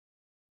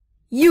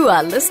You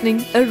are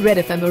listening a Red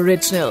FM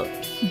original.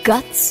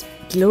 Guts,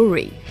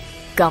 Glory,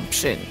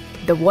 Gumption.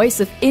 The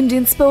voice of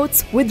Indian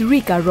sports with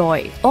Rika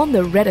Roy on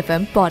the Red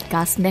FM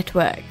podcast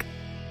network.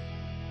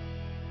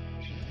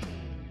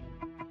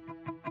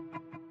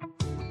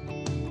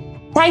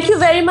 Thank you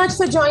very much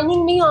for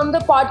joining me on the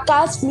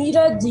podcast,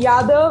 Neeraj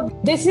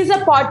Yadav. This is a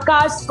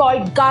podcast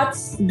called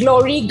Guts,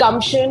 Glory,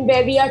 Gumption,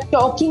 where we are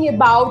talking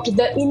about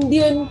the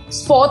Indian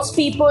sports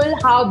people,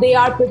 how they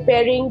are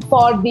preparing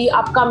for the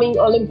upcoming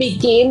Olympic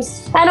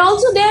Games, and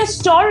also their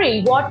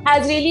story, what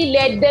has really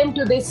led them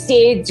to this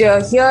stage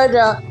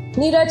here.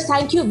 Neeraj,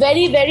 thank you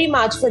very, very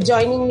much for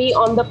joining me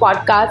on the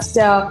podcast.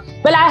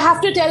 Well, I have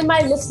to tell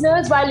my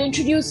listeners while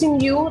introducing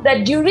you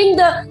that during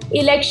the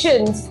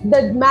elections,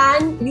 the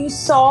man you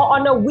saw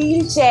on a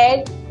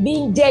wheelchair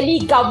being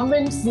Delhi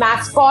government's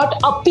mascot,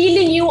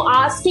 appealing you,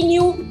 asking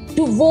you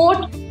to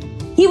vote,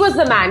 he was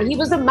the man. He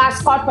was the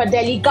mascot for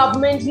Delhi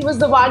government. He was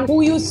the one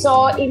who you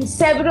saw in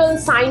several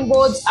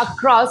signboards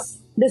across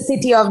the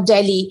city of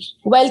Delhi.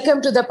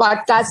 Welcome to the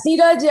podcast.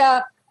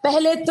 Neeraj,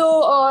 पहले तो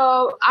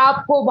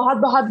आपको बहुत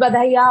बहुत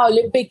बधाइयाँ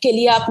Olympic के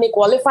लिए आपने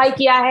qualify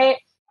किया है.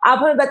 आप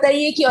हमें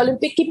बताइए कि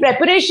ओलंपिक की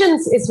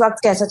प्रेपरेशंस इस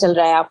वक्त कैसा चल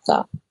रहा है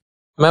आपका?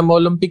 मैम,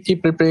 ओलंपिक की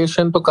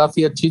प्रिपरेशन तो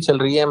काफी अच्छी चल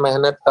रही है,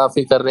 मेहनत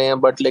काफी कर रहे हैं,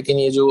 बट लेकिन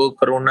ये जो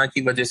कोरोना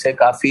की वजह से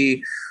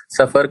काफी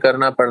सफर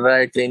करना पड़ रहा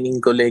है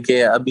ट्रेनिंग को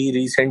लेके. अभी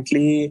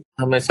रिसेंटली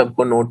हमें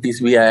सबको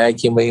नोटिस भी आया है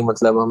कि भाई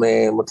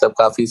हमें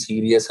काफी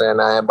सीरियस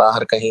रहना है,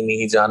 बाहर कहीं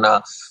नहीं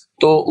जाना.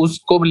 तो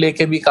उसको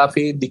लेके भी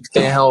काफी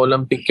दिक्कतें हैं.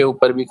 ओलंपिक के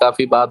ऊपर भी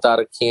काफी बात आ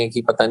रखी है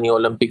कि पता नहीं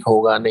ओलंपिक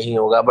होगा नहीं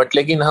होगा, बट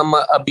लेकिन हम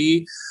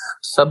अभी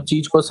सब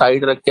चीज को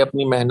साइड रख के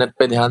अपनी मेहनत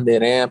पे ध्यान दे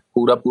रहे हैं.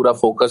 पूरा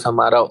फोकस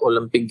हमारा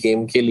ओलंपिक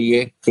गेम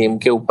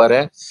के ऊपर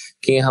है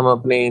कि हम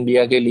अपने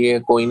इंडिया के लिए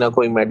कोई ना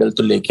कोई मेडल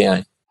तो लेके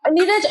आए.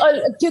 नीरज,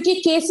 क्योंकि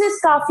केसेस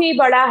काफी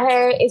बड़ा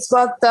है इस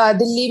वक्त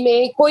दिल्ली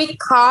में, कोई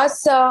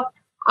खास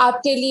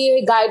आपके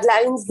लिए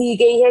गाइडलाइंस दी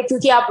गई है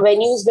क्योंकि आप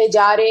वेन्यूज में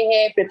जा रहे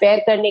हैं प्रिपेयर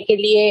करने के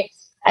लिए,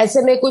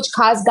 ऐसे में कुछ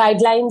खास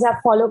गाइडलाइंस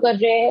आप फॉलो कर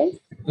रहे हैं?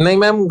 नहीं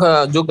मैम,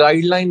 जो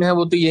गाइडलाइन है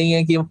वो तो यही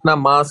है कि अपना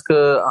मास्क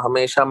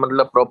हमेशा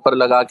प्रॉपर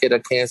लगा के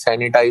रखें,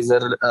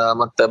 सैनिटाइजर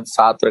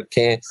साथ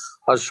रखें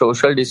और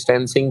सोशल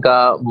डिस्टेंसिंग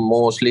का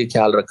मोस्टली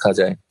ख्याल रखा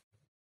जाए.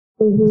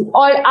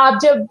 और आप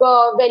जब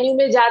वेन्यू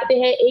में जाते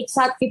हैं, एक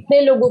साथ कितने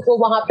लोगों को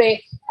वहां पे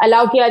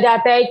अलाउ किया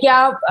जाता है?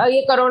 क्या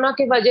ये कोरोना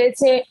की वजह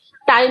से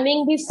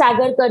टाइमिंग भी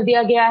स्टैगर कर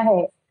दिया गया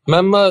है?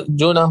 मैम,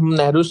 जो ना हम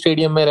नेहरू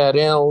स्टेडियम में रह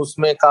रहे हैं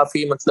उसमें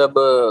काफी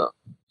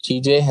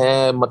चीजें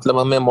हैं.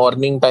 हमें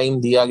मॉर्निंग टाइम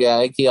दिया गया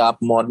है कि आप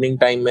मॉर्निंग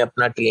टाइम में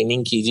अपना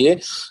ट्रेनिंग कीजिए.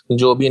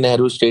 जो भी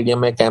नेहरू स्टेडियम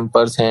में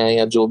कैंपर्स हैं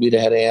या जो भी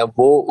रह रहे हैं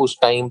वो उस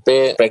टाइम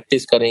पे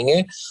प्रैक्टिस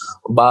करेंगे.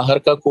 बाहर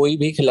का कोई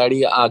भी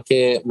खिलाड़ी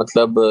आके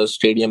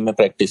स्टेडियम में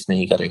प्रैक्टिस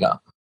नहीं करेगा.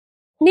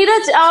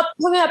 नीरज, आप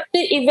हमें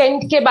अपने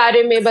इवेंट के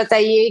बारे में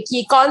बताइए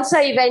कि कौन सा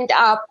इवेंट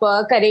आप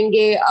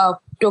करेंगे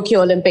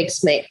टोक्यो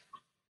ओलंपिक्स में?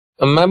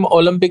 मैम,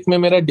 ओलंपिक में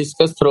मेरा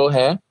डिस्कस थ्रो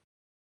है.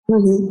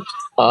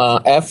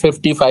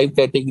 F55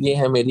 कैटेगरी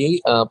है मेरी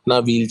अपना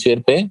व्हीलचेयर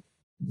पे.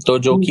 तो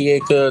जो कि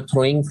एक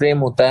थ्रोइंग फ्रेम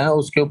होता है,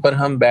 उसके ऊपर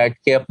हम बैठ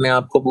के अपने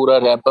आप को पूरा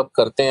रैप अप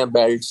करते हैं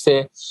बेल्ट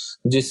से,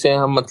 जिससे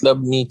हम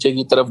नीचे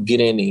की तरफ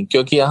गिरे नहीं.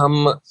 क्योंकि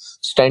हम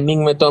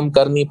स्टैंडिंग में तो हम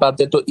कर नहीं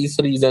पाते, तो इस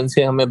रीजन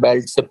से हमें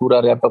बेल्ट से पूरा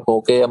रैप अप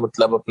होके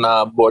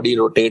अपना बॉडी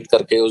रोटेट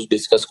करके उस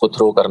डिस्कस को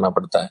थ्रो करना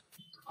पड़ता है.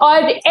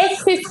 और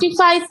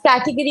F55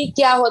 कैटेगरी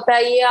क्या होता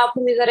है, ये आप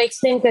हमें जरा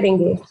एक्सप्लेन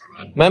करेंगे?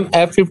 Ma'am,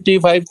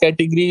 F55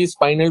 category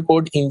spinal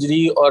cord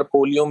injury और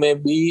पोलियो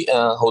में भी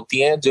होती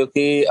है, जो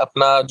कि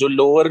अपना जो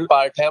लोअर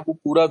पार्ट है वो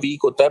पूरा वीक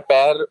होता है,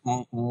 पैर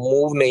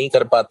मूव नहीं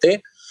कर पाते,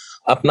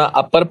 अपना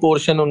अपर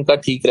पोर्शन उनका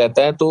ठीक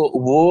रहता है, तो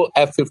वो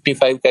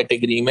F55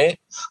 कैटेगरी में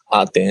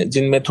आते हैं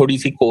जिनमें थोड़ी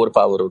सी कोर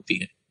पावर होती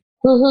है.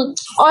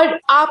 और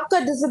आपका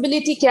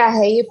डिसेबिलिटी क्या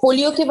है? ये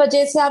पोलियो की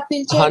वजह से आप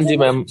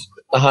व्हीलचेयर?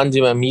 हाँ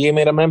जी मैम, ये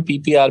मेरा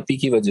PPRP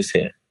की वजह से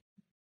है.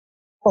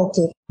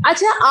 ओके.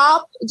 अच्छा,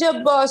 आप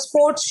जब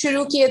स्पोर्ट्स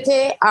शुरू किए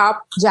थे,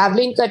 आप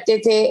जैवलिन करते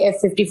थे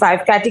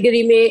F55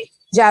 कैटेगरी में.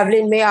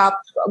 जैवलिन में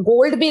आप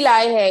गोल्ड भी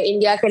लाए हैं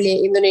इंडिया के लिए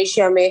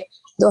इंडोनेशिया में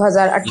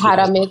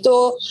 2018 में.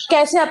 तो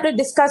कैसे आपने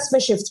डिस्कस में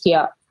शिफ्ट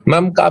किया?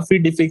 मैम, काफी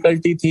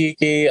डिफिकल्टी थी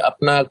कि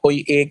अपना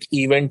कोई एक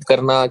इवेंट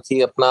करना कि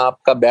अपना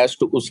आपका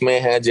बेस्ट उसमें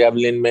है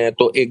जैवलिन में,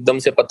 तो एकदम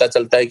से पता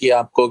चलता है कि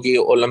आपको कि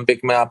ओलंपिक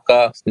में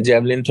आपका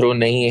जैवलिन थ्रो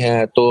नहीं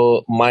है,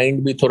 तो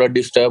माइंड भी थोड़ा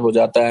डिस्टर्ब हो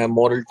जाता है,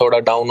 मोरल थोड़ा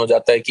डाउन हो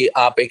जाता है कि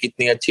आप एक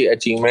इतनी अच्छी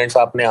अचीवमेंट्स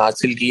आपने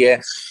हासिल की है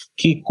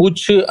कि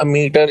कुछ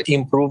मीटर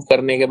इंप्रूव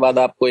करने के बाद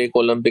आपको एक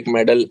ओलंपिक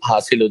मेडल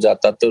हासिल हो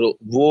जाता, तो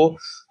वो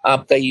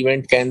आपका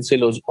इवेंट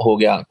कैंसिल हो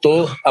गया. तो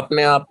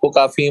अपने आप को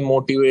काफी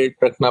मोटिवेट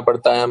रखना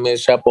पड़ता है,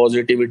 हमेशा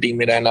पॉजिटिविटी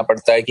में रहना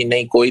पड़ता है कि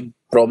नहीं, कोई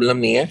प्रॉब्लम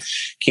नहीं है,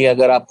 कि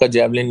अगर आपका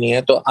जैवलिन नहीं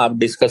है तो आप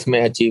डिस्कस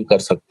में अचीव कर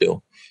सकते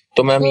हो.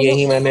 तो मैम,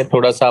 यही मैंने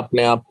थोड़ा सा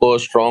अपने आप को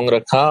स्ट्रांग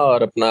रखा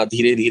और अपना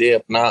धीरे धीरे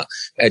अपना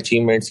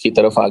अचीवमेंट्स की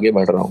तरफ आगे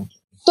बढ़ रहा हूँ.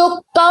 तो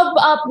कब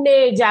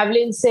आपने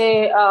जैवलिन से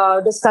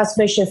डिस्कस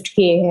में शिफ्ट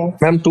किए हैं?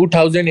 मैम,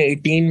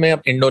 2018 में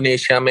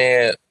इंडोनेशिया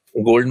में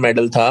गोल्ड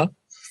मेडल था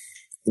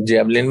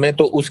जेवलिन में।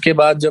 तो उसके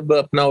बाद जब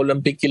अपना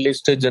ओलंपिक की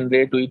लिस्ट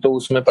जनरेट हुई तो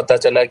उसमें पता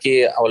चला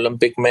कि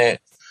ओलंपिक में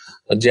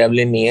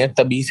जेवलिन नहीं है,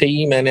 तभी से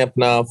ही मैंने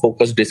अपना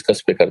फोकस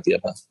डिस्कस पे कर दिया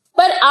था।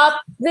 पर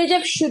आपने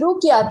जब शुरू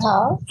किया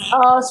था,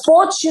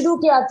 स्पोर्ट्स शुरू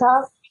किया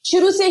था,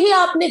 शुरू से ही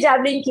आपने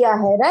जेवलिन किया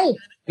है, राइट?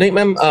 नहीं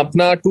मैम,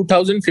 अपना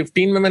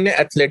 2015 में मैंने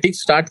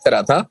एथलेटिक्स स्टार्ट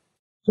करा था।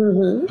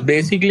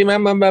 बेसिकली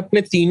मैम मैं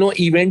अपने तीनों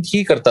इवेंट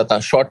ही करता था,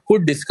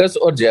 शॉटपुट, डिस्कस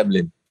और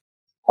जेवलिन।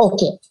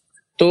 ओके।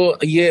 तो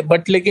ये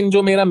लेकिन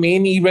जो मेरा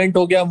मेन इवेंट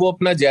हो गया वो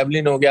अपना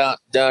जेवलिन हो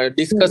गया।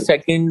 डिस्कस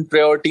सेकंड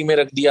प्रायोरिटी में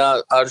रख दिया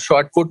और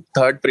शॉटपुट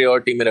थर्ड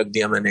प्रायोरिटी में रख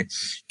दिया मैंने,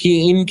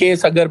 कि इन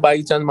केस अगर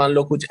बाई चांस मान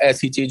लो कुछ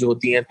ऐसी चीज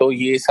होती है तो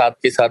ये साथ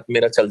के साथ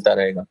मेरा चलता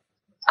रहेगा।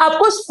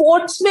 आपको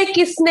स्पोर्ट्स में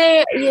किसने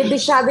ये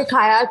दिशा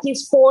दिखाया कि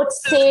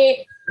स्पोर्ट्स से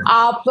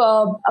आप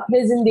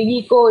अपने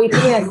जिंदगी को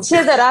इतनी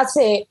अच्छे तरह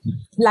से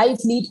लाइफ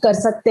लीड कर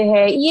सकते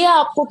हैं? ये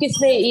आपको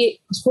किसने ये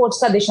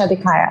स्पोर्ट्स का दिशा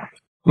दिखाया?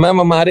 मैम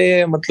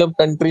हमारे मतलब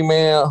कंट्री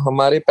में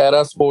हमारे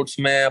पैरा स्पोर्ट्स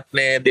में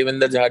अपने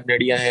देवेंद्र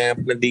झाड़झड़िया हैं,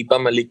 अपने दीपा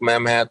मलिक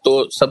मैम है। तो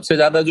सबसे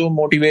ज्यादा जो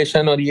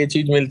मोटिवेशन और ये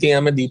चीज मिलती है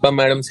हमें दीपा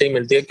मैडम से ही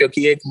मिलती है,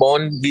 क्योंकि एक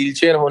बॉर्न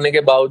व्हीलचेयर होने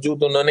के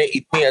बावजूद उन्होंने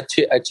इतनी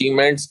अच्छी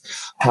अचीवमेंट्स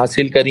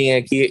हासिल करी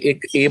हैं कि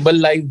एक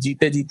एबल लाइफ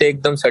जीते जीते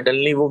एकदम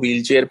सडनली वो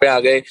व्हीलचेयर पे आ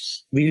गए।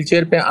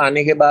 व्हीलचेयर पे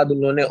आने के बाद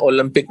उन्होंने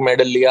ओलंपिक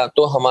मेडल लिया।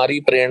 तो हमारी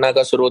प्रेरणा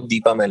का स्रोत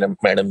दीपा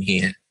मैडम ही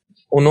है।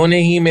 उन्होंने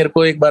ही मेरे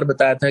को एक बार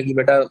बताया था कि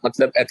बेटा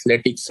मतलब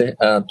एथलेटिक्स से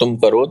तुम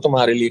करो,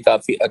 तुम्हारे लिए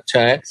काफी अच्छा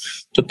है।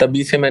 तो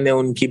तभी से मैंने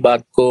उनकी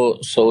बात को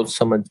सोच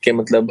समझ के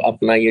मतलब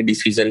अपना ये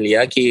डिसीजन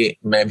लिया कि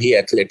मैं भी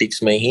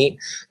एथलेटिक्स में ही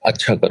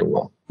अच्छा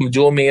करूंगा।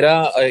 जो मेरा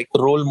एक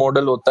रोल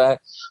मॉडल होता है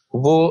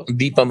वो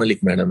दीपा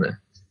मलिक मैडम है।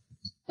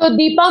 तो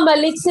दीपा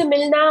मलिक से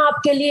मिलना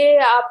आपके लिए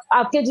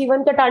आपके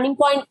जीवन का टर्निंग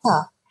पॉइंट था?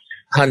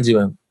 हाँ जी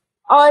मैम।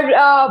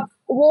 और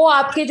वो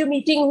आपकी जो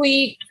मीटिंग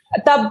हुई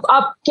तब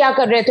आप क्या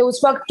कर रहे थे उस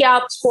वक्त? क्या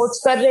आप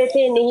स्पोर्ट्स कर रहे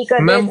थे, नहीं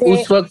कर रहे थे?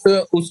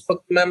 उस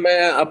वक्त मैं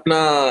अपना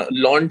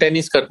लॉन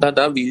टेनिस करता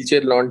था,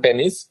 व्हीलचेयर लॉन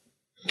टेनिस।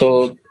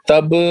 तो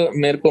तब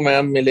मेरे को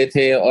मैम मिले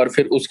थे और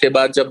फिर उसके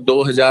बाद जब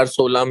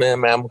 2016 में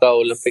मैम का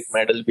ओलंपिक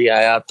मेडल भी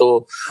आया तो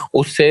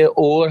उससे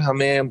और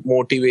हमें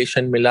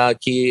मोटिवेशन मिला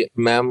कि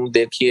मैम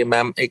देखिए,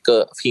 मैम एक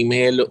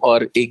फीमेल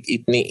और एक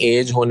इतनी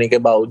एज होने के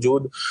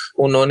बावजूद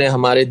उन्होंने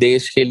हमारे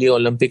देश के लिए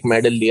ओलंपिक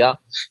मेडल लिया।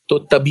 तो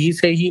तभी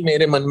से ही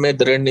मेरे मन में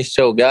दृढ़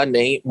निश्चय हो गया,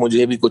 नहीं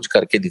मुझे भी कुछ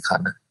करके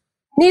दिखाना है।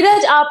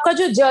 नीरज, आपका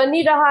जो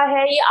जर्नी रहा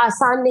है ये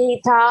आसान नहीं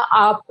था।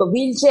 आप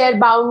व्हीलचेयर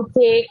बाउंड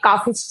थे,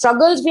 काफी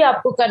स्ट्रगल्स भी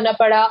आपको करना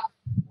पड़ा,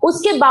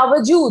 उसके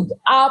बावजूद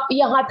आप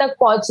यहाँ तक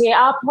पहुंचे।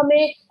 आप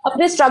हमें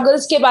अपने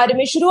स्ट्रगल्स के बारे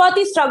में,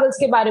 शुरुआती स्ट्रगल्स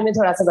के बारे में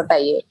थोड़ा सा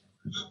बताइए।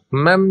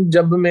 मैम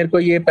जब मेरे को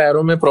ये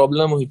पैरों में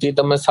प्रॉब्लम हुई थी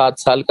तब मैं 7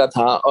 साल का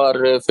था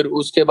और फिर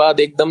उसके बाद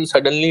एकदम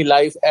सडनली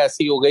लाइफ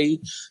ऐसी हो गई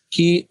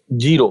कि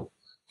जीरो,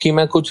 कि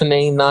मैं कुछ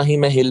नहीं, ना ही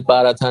मैं हिल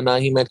पा रहा था, ना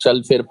ही मैं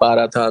चल फिर पा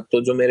रहा था। तो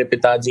जो मेरे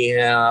पिताजी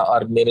हैं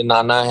और मेरे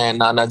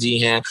नाना जी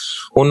हैं,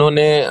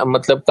 उन्होंने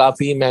मतलब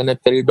काफी मेहनत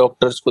करी,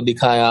 डॉक्टर्स को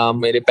दिखाया,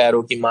 मेरे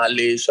पैरों की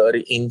मालिश और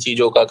इन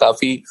चीजों का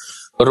काफी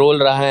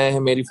रोल रहा है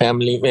मेरी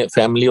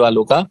फैमिली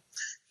वालों का,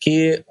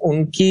 कि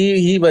उनकी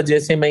ही वजह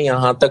से मैं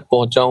यहाँ तक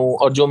पहुंचा हूँ।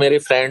 और जो मेरे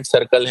फ्रेंड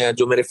सर्कल हैं,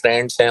 जो मेरे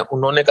फ्रेंड्स हैं,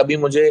 उन्होंने कभी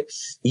मुझे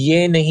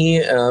ये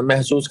नहीं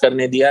महसूस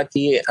करने दिया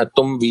कि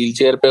तुम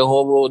व्हीलचेयर पे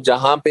हो। वो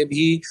जहाँ पे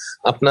भी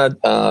अपना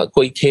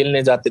कोई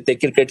खेलने जाते थे,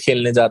 क्रिकेट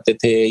खेलने जाते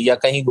थे या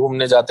कहीं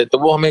घूमने जाते थे,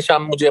 वो हमेशा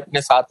मुझे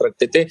अपने साथ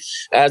रखते थे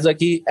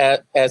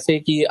ऐसे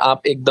कि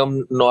आप एकदम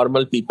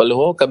नॉर्मल पीपल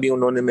हो। कभी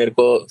उन्होंने मेरे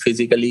को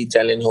फिजिकली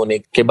चैलेंज होने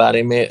के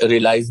बारे में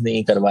रियलाइज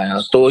नहीं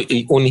करवाया। तो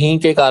उन्हीं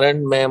के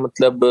कारण मैं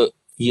मतलब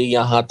ये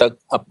यहाँ तक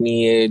अपनी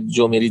ये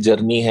जो मेरी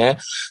जर्नी है,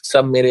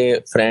 सब मेरे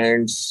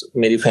फ्रेंड्स,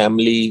 मेरी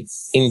फैमिली,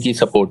 इनकी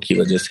सपोर्ट की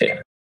वजह से है।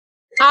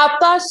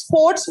 आपका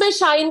स्पोर्ट्स में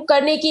शाइन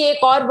करने की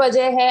एक और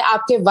वजह है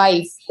आपके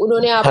वाइफ।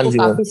 उन्होंने आपको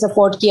काफी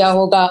सपोर्ट किया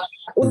होगा,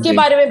 उनके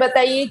बारे में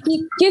बताइए कि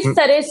किस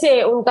तरह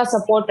से उनका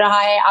सपोर्ट रहा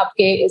है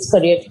आपके इस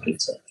करियर के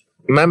पीछे।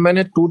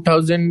 मैंने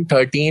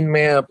 2013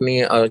 में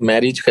अपनी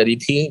मैरिज करी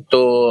थी।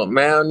 तो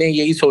मैंने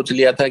यही सोच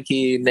लिया था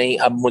कि नहीं,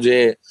 अब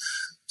मुझे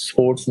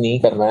स्पोर्ट्स नहीं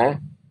करना है,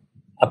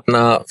 अपना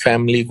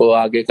फैमिली को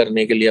आगे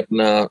करने के लिए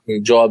अपना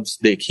जॉब्स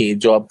देखी,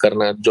 जॉब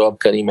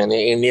करी।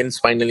 मैंने इंडियन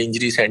स्पाइनल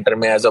इंजरी सेंटर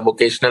में as a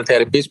vocational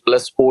therapist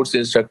plus sports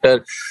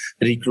instructor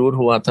recruit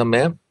हुआ था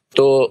मैं।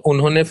 तो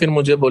उन्होंने फिर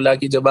मुझे बोला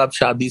कि जब आप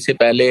शादी से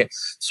पहले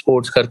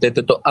स्पोर्ट्स करते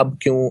थे तो अब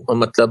क्यों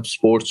मतलब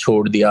स्पोर्ट्स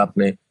छोड़ दिया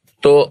आपने।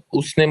 तो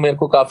उसने मेरे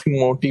को काफी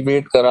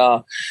मोटिवेट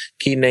करा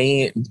कि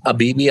नहीं,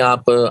 अभी भी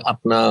आप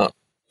अपना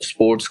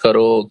स्पोर्ट्स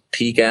करो,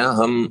 ठीक है,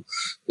 हम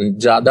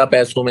ज्यादा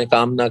पैसों में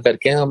काम ना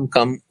करके हम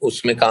कम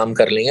उसमें काम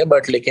कर लेंगे,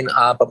 बट लेकिन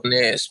आप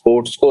अपने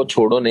स्पोर्ट्स को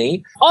छोड़ो नहीं।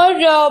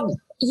 और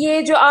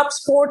ये जो आप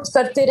स्पोर्ट्स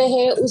करते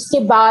रहे उसके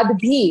बाद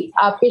भी,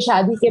 आपके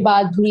शादी के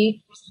बाद भी,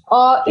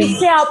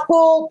 इससे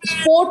आपको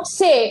स्पोर्ट्स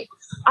से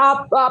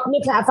आप अपने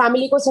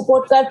फैमिली को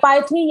सपोर्ट कर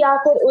पाए थे या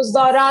फिर उस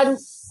दौरान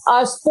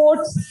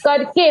स्पोर्ट्स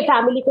करके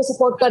फैमिली को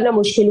सपोर्ट करना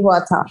मुश्किल हुआ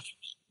था?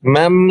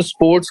 मैम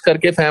स्पोर्ट्स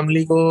करके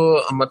फैमिली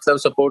को मतलब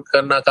सपोर्ट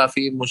करना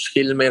काफी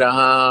मुश्किल में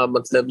रहा।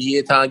 मतलब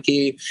ये था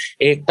कि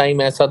एक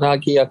टाइम ऐसा था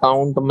कि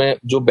अकाउंट में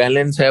जो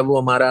बैलेंस है वो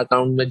हमारा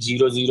अकाउंट में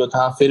 0-0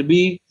 था, फिर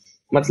भी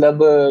मतलब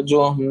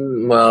जो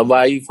हम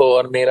वाइफ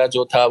और मेरा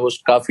जो था वो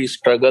काफी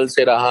स्ट्रगल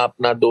से रहा।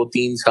 अपना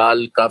 2-3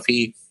 साल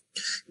काफी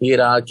ये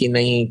रहा कि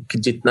नहीं कि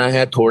जितना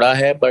है थोड़ा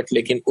है, बट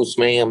लेकिन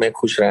उसमें ही हमें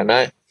खुश रहना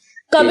है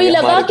कभी कि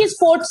लगा हमारे। कि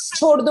स्पोर्ट्स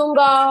छोड़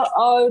दूंगा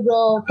और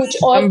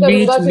कुछ और मैम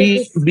करूंगा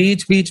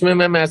क्योंकि बीच में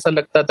मैम ऐसा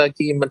लगता था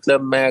कि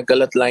मतलब मैं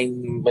गलत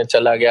लाइन में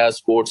चला गया।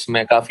 स्पोर्ट्स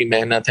में काफी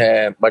मेहनत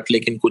है बट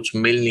लेकिन कुछ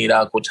मिल नहीं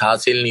रहा, कुछ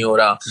हासिल नहीं हो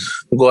रहा।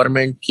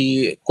 गवर्नमेंट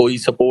की कोई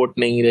सपोर्ट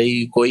नहीं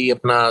रही, कोई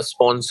अपना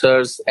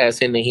स्पॉन्सर्स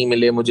ऐसे नहीं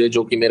मिले मुझे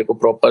जो कि मेरे को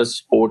प्रॉपर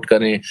सपोर्ट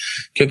करें,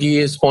 क्योंकि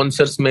ये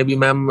स्पॉन्सर्स में भी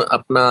मैम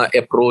अपना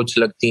अप्रोच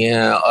लगती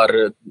हैं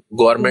और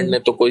गवर्नमेंट ने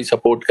तो कोई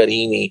सपोर्ट करी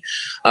ही नहीं।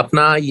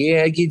 अपना ये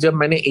है कि जब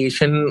मैंने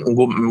एशियन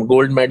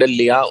गोल्ड मेडल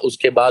लिया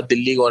उसके बाद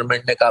दिल्ली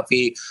गवर्नमेंट ने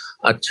काफी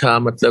अच्छा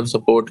मतलब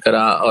सपोर्ट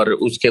करा, और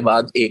उसके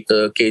बाद एक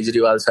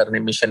केजरीवाल सर ने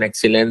मिशन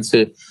एक्सीलेंस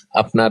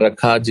अपना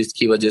रखा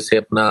जिसकी वजह से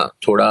अपना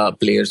थोड़ा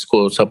प्लेयर्स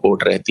को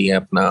सपोर्ट रहती है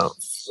अपना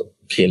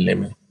खेलने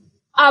में।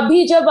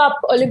 अभी जब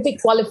आप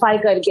ओलंपिक क्वालिफाई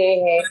कर गए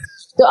हैं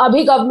तो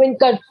अभी गवर्नमेंट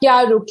का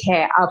क्या रुख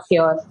है आपके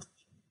और?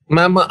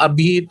 मैम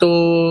अभी तो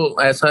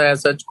ऐसा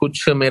ऐसा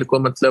कुछ मेरे को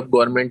मतलब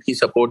गवर्नमेंट की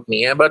सपोर्ट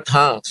नहीं है, बट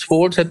हाँ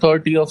स्पोर्ट्स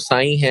अथॉरिटी ऑफ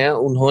साई है,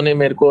 उन्होंने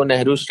मेरे को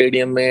नेहरू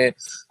स्टेडियम में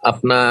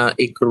अपना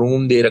एक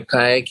रूम दे रखा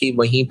है कि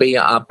वहीं पे ही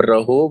आप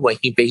रहो,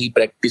 वहीं पे ही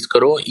प्रैक्टिस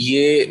करो।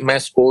 ये मैं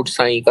स्पोर्ट्स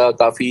साई का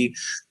काफी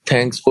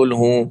थैंक्सफुल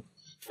हूँ,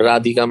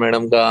 राधिका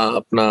मैडम का,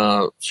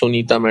 अपना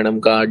सुनीता मैडम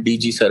का,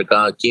 डीजी सर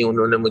का, कि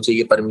उन्होंने मुझे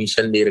ये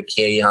परमिशन दे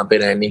रखी है यहाँ पे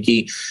रहने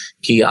की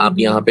कि आप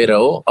यहाँ पे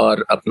रहो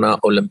और अपना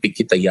ओलंपिक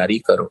की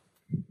तैयारी करो।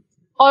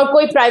 और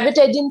कोई प्राइवेट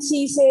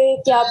एजेंसी से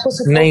क्या आपको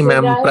सपोर्ट नहीं मिल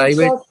मैम, रहा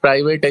है?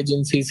 प्राइवेट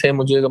एजेंसी से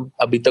मुझे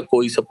अभी तक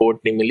कोई सपोर्ट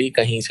नहीं मिली,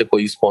 कहीं से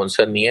कोई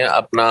स्पॉन्सर नहीं है।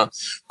 अपना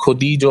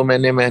खुद ही जो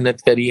मैंने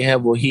मेहनत करी है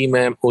वही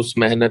मैं उस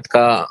मेहनत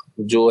का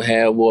जो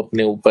है वो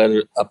अपने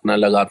ऊपर अपना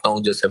लगाता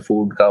हूँ, जैसे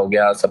फूड का हो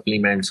गया,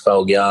 सप्लीमेंट्स का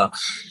हो गया,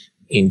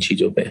 इन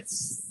चीजों पे।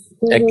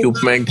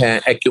 इक्विपमेंट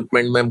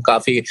में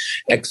काफी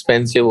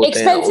एक्सपेंसिव होते हैं।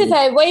 एक्सपेंसिव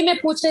है, वही मैं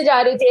पूछने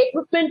जा रही थी,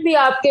 इक्विपमेंट भी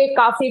आपके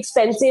काफी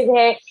एक्सपेंसिव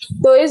है।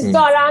 तो इस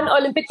दौरान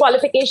ओलंपिक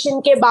क्वालिफिकेशन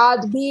के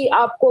बाद भी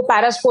आपको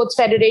पैरा स्पोर्ट्स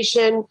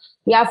फेडरेशन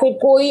या फिर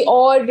कोई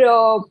और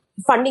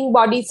फंडिंग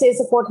बॉडी से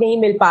सपोर्ट नहीं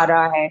मिल पा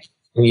रहा है?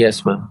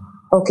 Yes ma'am.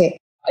 ओके।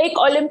 एक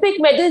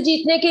ओलंपिक मेडल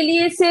जीतने के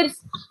लिए सिर्फ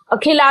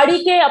खिलाड़ी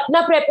के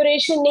अपना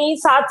प्रेपरेशन नहीं,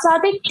 साथ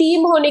साथ एक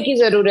टीम होने की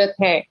जरूरत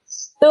है।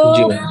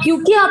 तो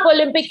क्योंकि आप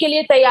ओलंपिक के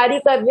लिए तैयारी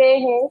कर रहे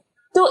हैं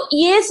तो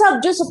ये सब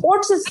जो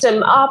सपोर्ट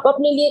सिस्टम आप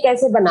अपने लिए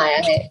कैसे बनाया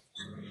है?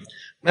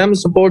 मैम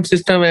सपोर्ट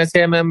सिस्टम ऐसे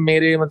है मैम,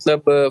 मेरे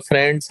मतलब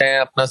फ्रेंड्स हैं,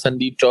 अपना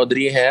संदीप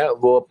चौधरी है,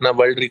 वो अपना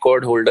वर्ल्ड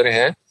रिकॉर्ड होल्डर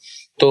हैं,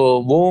 तो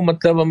वो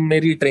मतलब हम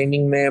मेरी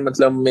ट्रेनिंग में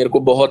मतलब मेरे को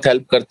बहुत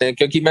हेल्प करते हैं,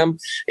 क्योंकि मैम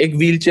एक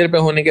व्हीलचेयर पे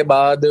होने के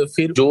बाद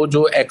फिर जो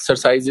जो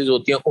एक्सरसाइजेज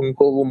होती हैं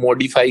उनको वो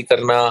मॉडिफाई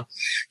करना,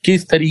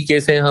 किस तरीके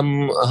से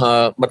हम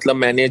मतलब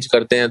मैनेज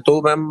करते हैं।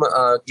 तो मैम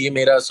ये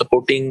मेरा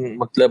सपोर्टिंग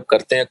मतलब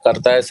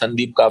करता है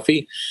संदीप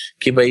काफी,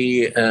 कि भाई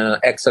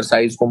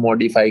एक्सरसाइज को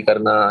मॉडिफाई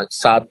करना,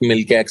 साथ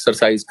मिलके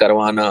एक्सरसाइज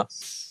करवाना।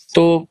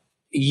 तो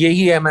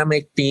यही है मैम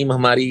एक टीम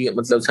हमारी,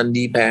 मतलब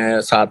संदीप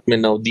है, साथ में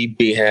नवदीप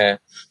भी है,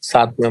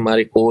 साथ में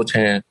हमारे कोच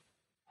हैं।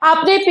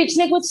 आपने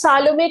पिछले कुछ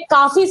सालों में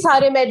काफी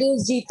सारे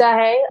मेडल्स जीता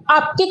है,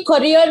 आपके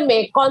करियर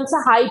में कौन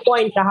सा हाई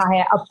पॉइंट रहा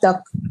है अब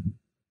तक?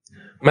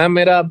 मैम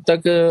मेरा अब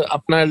तक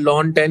अपना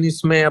लॉन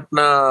टेनिस में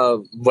अपना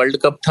वर्ल्ड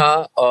कप था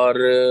और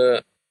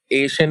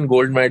एशियन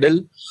गोल्ड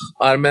मेडल,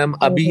 और मैम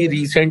अभी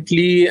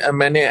रिसेंटली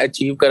मैंने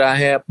अचीव करा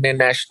है अपने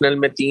नेशनल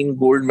में 3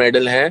 गोल्ड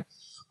मेडल हैं,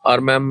 और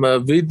मैम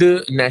विद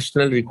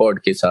नेशनल रिकॉर्ड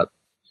के साथ,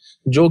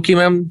 जो कि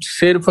मैम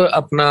सिर्फ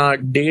अपना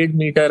 1.5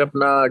 मीटर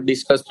अपना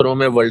डिस्कस थ्रो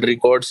में वर्ल्ड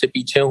रिकॉर्ड से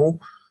पीछे हूँ,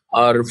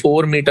 और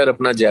 4 मीटर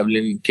अपना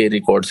जेवलिन के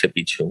रिकॉर्ड से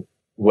पीछे हूँ,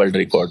 वर्ल्ड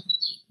रिकॉर्ड।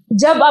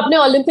 जब आपने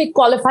ओलंपिक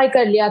क्वालिफाई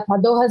कर लिया था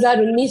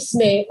 2019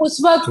 में,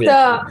 उस वक्त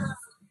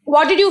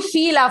what did you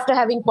feel after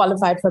having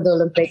qualified for the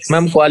Olympics?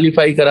 Ma'am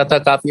qualify करा था,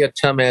 काफी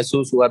अच्छा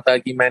महसूस हुआ था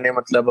कि मैंने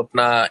मतलब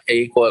अपना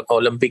एक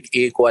ओलंपिक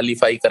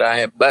क्वालिफाई करा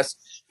है बस।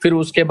 फिर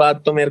उसके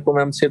बाद तो मेरे को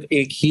मैम सिर्फ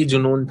एक ही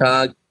जुनून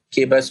था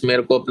कि बस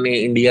मेरे को अपने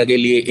इंडिया के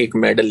लिए एक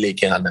मेडल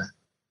लेके आना है।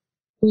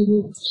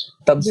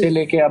 तब से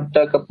लेके अब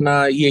तक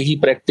अपना यही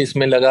प्रैक्टिस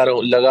में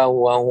लगा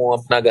हुआ हूँ,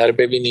 अपना घर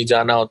पे भी नहीं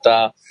जाना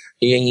होता,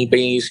 यहीं पे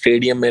ही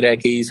स्टेडियम में रह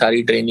के ही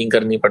सारी ट्रेनिंग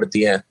करनी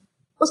पड़ती है।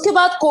 उसके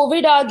बाद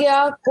कोविड आ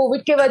गया,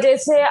 कोविड की वजह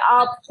से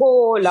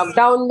आपको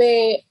लॉकडाउन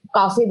में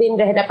काफी दिन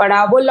रहना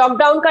पड़ा। वो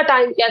लॉकडाउन का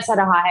टाइम कैसा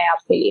रहा है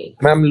आपके लिए?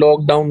 मैम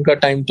लॉकडाउन का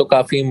टाइम तो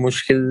काफी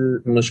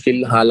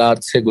मुश्किल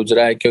हालात से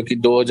गुजरा है, क्योंकि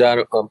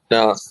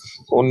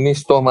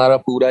 2019 तो हमारा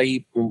पूरा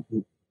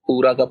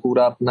का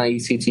पूरा अपना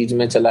इसी चीज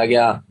में चला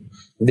गया।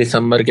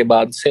 दिसंबर के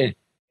बाद से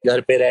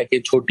घर पे रह के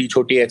छोटी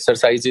छोटी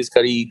एक्सरसाइजेस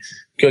करी,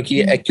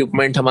 क्योंकि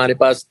इक्विपमेंट हमारे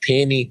पास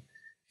थे नहीं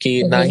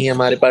कि ना ही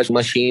हमारे पास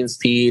मशीन्स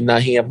थी, ना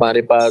ही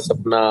हमारे पास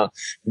अपना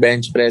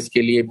बेंच प्रेस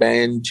के लिए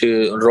बेंच,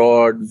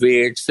 रॉड,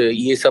 वेट्स,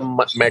 ये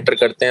सब मैटर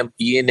करते हैं,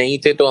 ये नहीं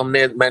थे। तो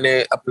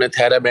मैंने अपने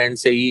थेराबैंड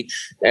से ही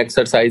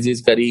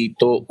एक्सरसाइजेस करी,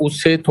 तो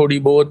उससे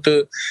थोड़ी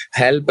बहुत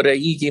हेल्प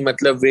रही कि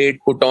मतलब वेट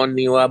पुट ऑन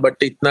नहीं हुआ,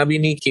 बट इतना भी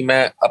नहीं कि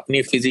मैं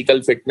अपनी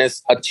फिजिकल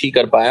फिटनेस अच्छी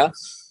कर पाया।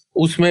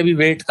 उसमें भी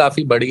वेट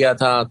काफी बढ़ गया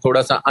था,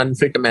 थोड़ा सा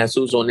अनफिट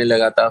महसूस होने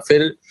लगा था।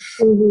 फिर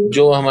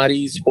जो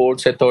हमारी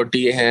स्पोर्ट्स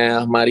अथॉरिटी है,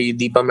 हमारी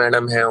दीपा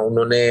मैडम है,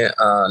 उन्होंने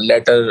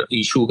लेटर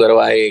इशू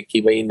करवाए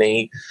कि भाई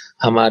नहीं,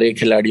 हमारे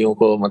खिलाड़ियों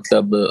को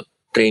मतलब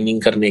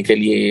ट्रेनिंग करने के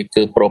लिए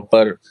एक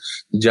प्रॉपर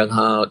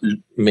जगह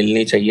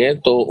मिलनी चाहिए।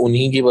 तो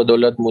उन्हीं की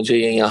बदौलत मुझे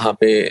यहाँ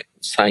पे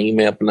साई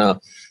में अपना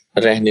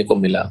रहने को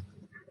मिला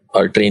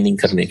और ट्रेनिंग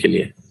करने के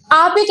लिए।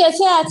 आप एक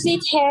ऐसे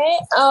एथलीट हैं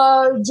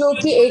जो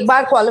कि एक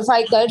बार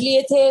क्वालिफाई कर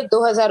लिए थे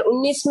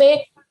 2019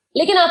 में,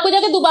 लेकिन आपको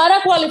जाके दोबारा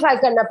क्वालिफाई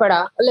करना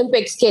पड़ा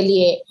ओलंपिक्स के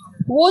लिए।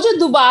 वो जो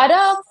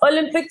दोबारा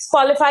ओलंपिक्स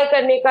क्वालिफाई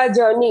करने का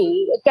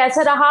जर्नी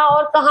कैसा रहा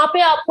और कहाँ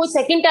पे आपको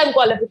सेकंड टाइम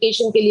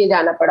क्वालिफिकेशन के लिए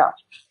जाना पड़ा?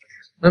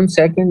 मैम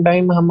सेकंड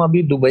टाइम हम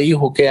अभी दुबई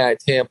होके आए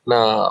थे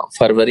अपना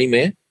फरवरी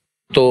में।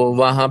 तो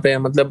वहां पे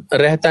मतलब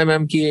रहता है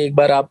मैम कि एक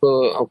बार आप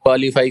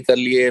क्वालिफाई कर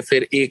लिए,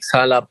 फिर एक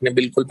साल आपने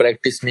बिल्कुल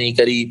प्रैक्टिस नहीं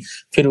करी,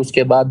 फिर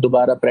उसके बाद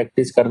दोबारा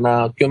प्रैक्टिस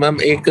करना। क्यों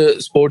मैम, एक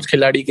स्पोर्ट्स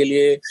खिलाड़ी के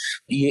लिए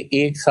ये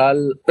एक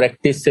साल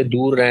प्रैक्टिस से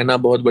दूर रहना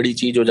बहुत बड़ी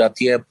चीज हो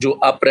जाती है। जो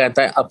अप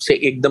रहता है, अप से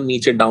एकदम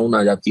नीचे डाउन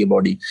आ जाती है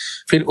बॉडी,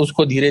 फिर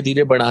उसको धीरे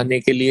धीरे बढ़ाने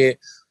के लिए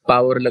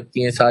पावर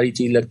लगती है, सारी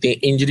चीज लगती है,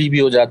 इंजरी भी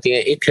हो जाती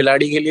है। एक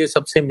खिलाड़ी के लिए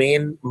सबसे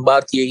मेन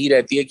बात यही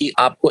रहती है कि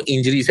आपको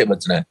इंजरी से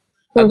बचना है।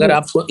 अगर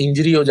आपको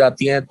इंजरी हो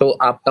जाती है तो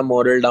आपका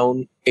मोरल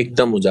डाउन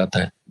एकदम हो जाता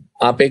है,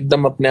 आप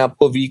एकदम अपने आप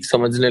को वीक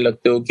समझने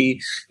लगते हो कि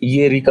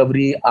ये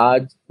रिकवरी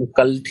आज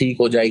कल ठीक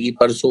हो जाएगी,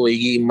 परसों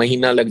होगी,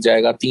 महीना लग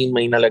जाएगा, 3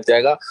 महीना लग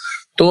जाएगा।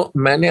 तो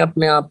मैंने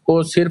अपने आप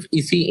को सिर्फ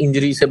इसी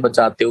इंजरी से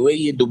बचाते हुए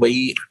ये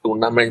दुबई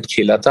टूर्नामेंट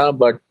खेला था,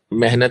 बट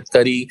मेहनत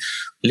करी।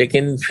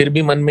 लेकिन फिर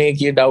भी मन में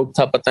एक ये डाउट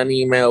था, पता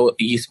नहीं मैं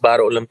इस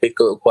बार ओलंपिक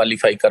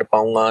क्वालिफाई कर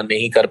पाऊंगा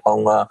नहीं कर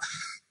पाऊंगा।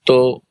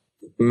 तो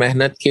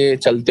मेहनत के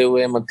चलते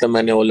हुए मतलब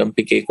मैंने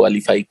ओलंपिक के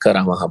क्वालिफाई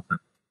करा वहां पर।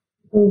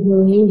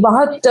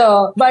 बहुत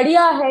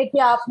बढ़िया है कि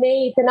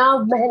आपने इतना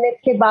मेहनत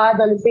के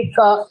बाद ओलंपिक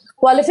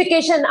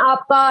क्वालिफिकेशन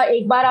आपका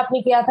एक बार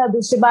आपने किया था,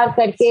 दूसरी बार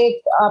करके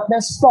अपना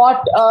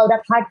स्पॉट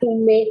रखा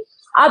टीम में।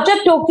 आप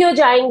जब टोक्यो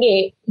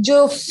जाएंगे,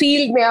 जो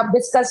फील्ड में आप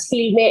डिस्कस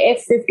फील्ड में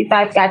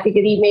F55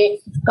 कैटेगरी में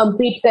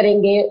compete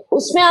करेंगे,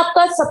 उसमें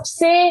आपका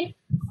सबसे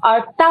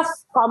टफ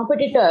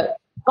कॉम्पिटिटर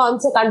कौन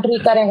से कंट्री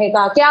का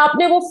रहेगा? क्या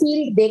आपने वो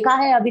फील्ड देखा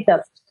है अभी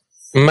तक?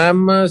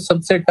 मैम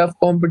सबसे टफ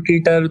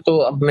कॉम्पिटिटर तो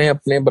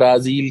अपने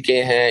ब्राजील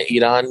के हैं,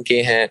 ईरान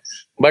के हैं,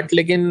 बट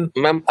लेकिन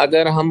मैम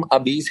अगर हम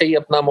अभी से ही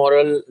अपना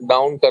मॉरल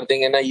डाउन कर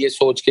देंगे ना, ये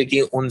सोच के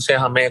कि उनसे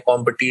हमें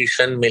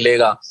कंपटीशन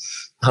मिलेगा,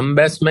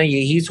 मैं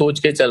यही सोच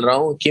के चल रहा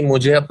हूँ कि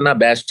मुझे अपना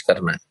बेस्ट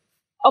करना है।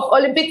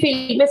 ओलंपिक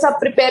फील्ड में सब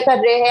प्रिपेयर कर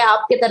रहे हैं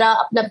आपके तरह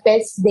अपना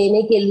बेस्ट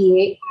देने के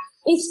लिए।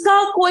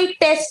 इसका कोई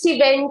टेस्ट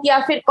इवेंट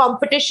या फिर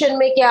कंपटीशन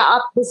में क्या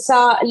आप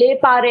हिस्सा ले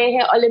पा रहे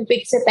हैं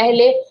ओलंपिक से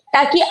पहले,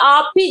 ताकि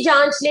आप भी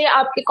जांच ले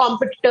आपके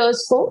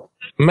कॉम्पिटिटर्स को?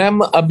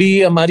 मैम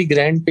अभी हमारी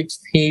ग्रैंड पिक्स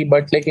थी,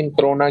 बट लेकिन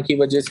कोरोना की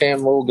वजह से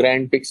वो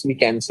ग्रैंड पिक्स भी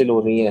कैंसिल हो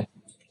रही है।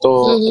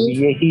 तो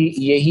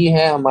यही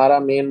है हमारा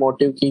मेन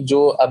मोटिव कि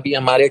जो अभी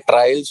हमारे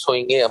ट्रायल्स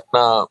होंगे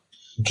अपना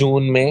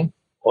जून में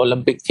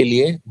ओलंपिक के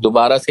लिए,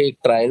 दोबारा से एक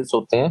ट्रायल्स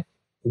होते हैं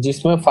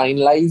जिसमें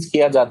फाइनलाइज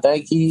किया जाता है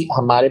कि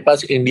हमारे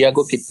पास इंडिया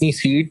को कितनी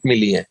सीट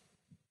मिली है,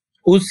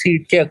 उस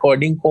सीट के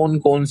अकॉर्डिंग कौन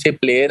कौन से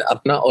प्लेयर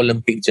अपना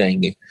ओलंपिक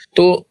जाएंगे।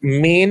 तो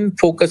मेन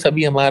फोकस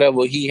अभी हमारा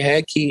वही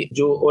है कि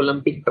जो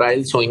ओलंपिक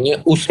ट्रायल्स होंगे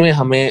उसमें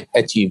हमें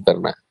अचीव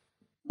करना है।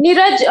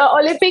 नीरज,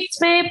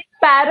 ओलंपिक्स में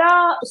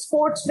पैरा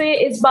स्पोर्ट्स में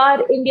इस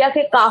बार इंडिया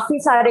के काफी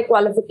सारे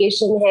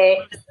क्वालिफिकेशन है,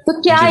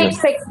 तो क्या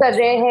एक्सपेक्ट कर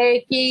रहे हैं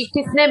कि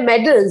कितने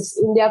मेडल्स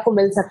इंडिया को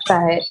मिल सकता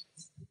है?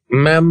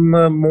 मैम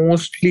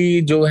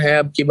मोस्टली जो है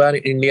अब की बार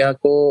इंडिया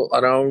को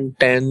अराउंड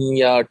 10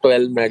 या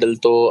 12 मेडल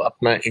तो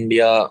अपना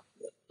इंडिया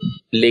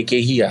लेके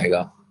ही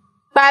आएगा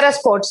पैरा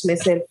स्पोर्ट्स में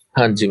सिर्फ।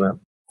 हाँ जी ma'am.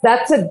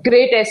 That's a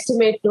great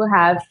estimate to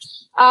have.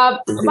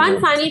 One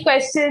final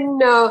question.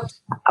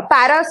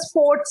 Para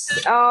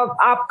sports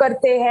आप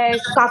करते हैं,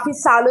 काफी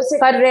सालों से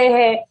कर रहे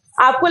हैं,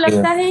 आपको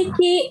लगता है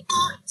कि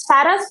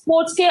पैरा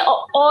स्पोर्ट्स के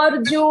और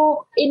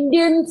जो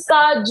इंडियंस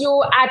का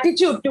जो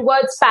एटीट्यूड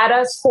टुवर्ड्स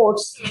पैरा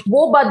स्पोर्ट्स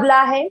वो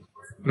बदला है?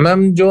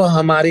 मैम जो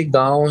हमारे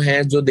गांव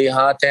हैं, जो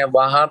देहात हैं,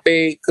 वहां पे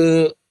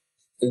एक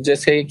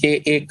जैसे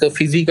कि एक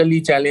फिजिकली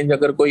चैलेंज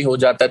अगर कोई हो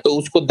जाता है तो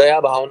उसको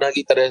दया भावना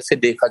की तरह से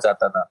देखा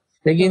जाता था।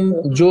 लेकिन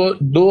जो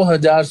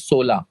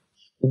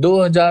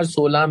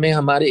 2016 में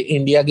हमारे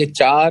इंडिया के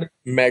 4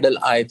 मेडल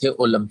आए थे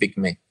ओलंपिक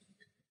में,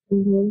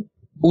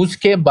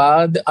 उसके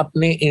बाद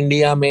अपने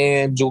इंडिया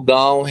में जो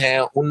गांव हैं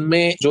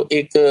उनमें जो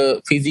एक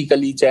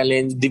फिजिकली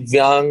चैलेंज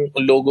दिव्यांग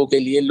लोगों के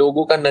लिए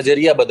लोगों का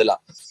नजरिया बदला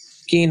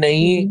कि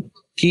नहीं,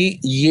 कि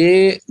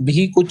ये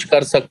भी कुछ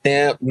कर सकते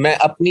हैं। मैं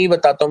अपनी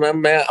बताता हूँ मैम,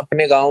 मैं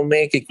अपने गांव में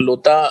एक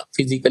इकलौता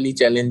फिजिकली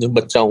चैलेंज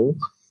बच्चा हूँ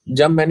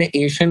जब मैंने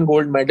एशियन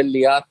गोल्ड मेडल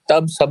लिया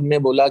तब सबने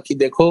बोला कि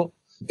देखो,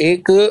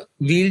 एक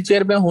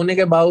व्हीलचेयर में होने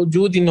के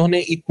बावजूद इन्होंने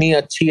इतनी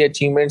अच्छी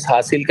अचीवमेंट्स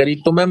हासिल करी।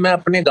 तो मैं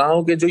अपने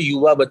गांव के जो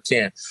युवा बच्चे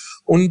हैं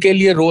उनके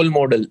लिए रोल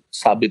मॉडल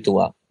साबित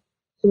हुआ।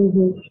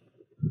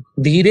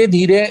 धीरे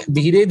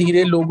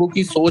धीरे लोगों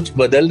की सोच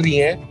बदल रही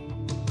है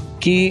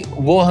कि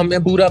वो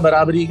हमें पूरा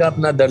बराबरी का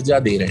अपना दर्जा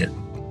दे रहे हैं।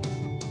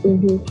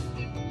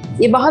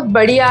 ये बहुत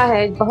बढ़िया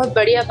है, बहुत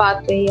बढ़िया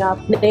बात कही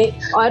आपने,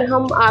 और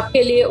हम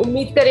आपके लिए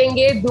उम्मीद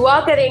करेंगे, दुआ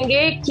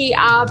करेंगे कि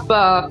आप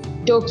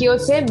टोक्यो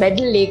से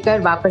मेडल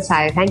लेकर वापस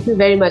आए। Thank you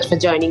very much for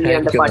joining me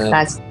on the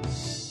podcast.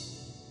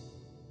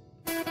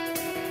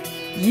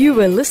 You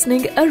were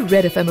listening a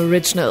Red FM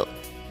original,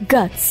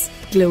 Guts,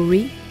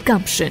 Glory,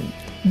 Gumption,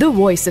 the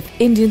voice of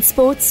Indian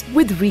sports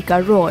with Rika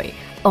Roy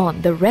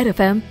on the Red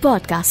FM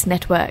Podcast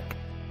Network.